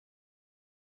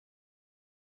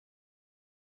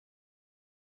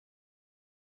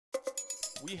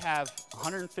we have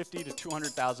 150 to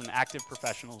 200,000 active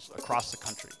professionals across the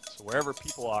country. So wherever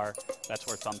people are, that's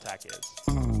where Thumbtack is.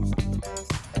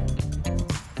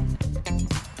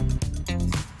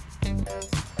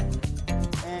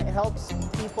 And it helps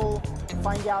people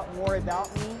find out more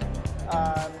about me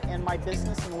and my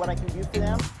business and what I can do for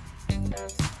them.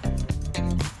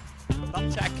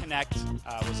 Thumbtack Connect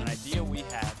was an idea we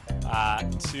had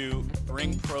to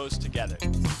bring pros together.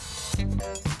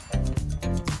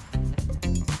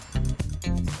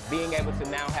 Being able to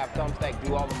now have Thumbtack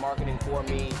do all the marketing for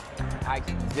me, I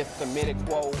just submit a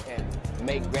quote and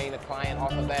gain a client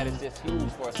off of that is just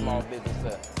huge for a small business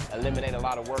to eliminate a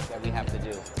lot of work that we have to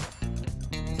do.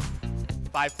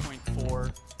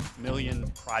 5.4 million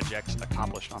projects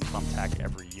accomplished on Thumbtack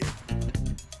every year.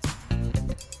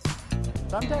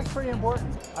 Thumbtack's pretty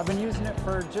important. I've been using it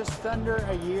for just under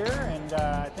a year, and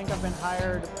I think I've been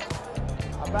hired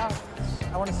about,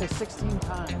 I want to say 16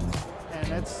 times.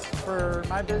 And it's, for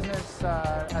my business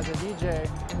as a DJ,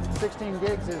 16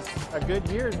 gigs is a good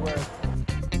year's worth.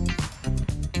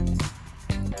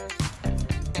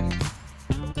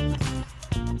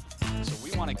 So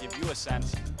we want to give you a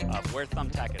sense of where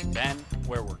Thumbtack has been,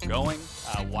 where we're going,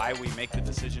 why we make the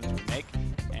decisions we make,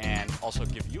 and also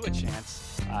give you a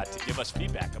chance to give us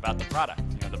feedback about the product.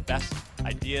 You know, the best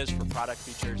ideas for product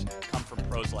features come from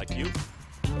pros like you.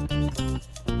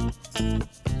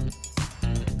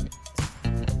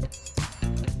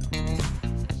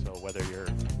 So whether you're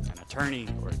an attorney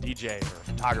or a DJ or a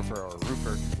photographer or a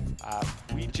roofer,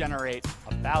 we generate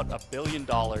about $1 billion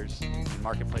in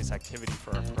marketplace activity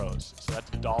for our pros. So that's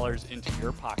dollars into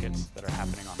your pockets that are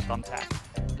happening on Thumbtack.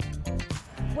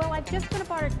 Well, I've just been a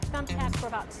part of Thumbtack for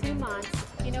about 2 months.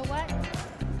 You know what?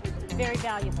 Very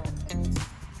valuable.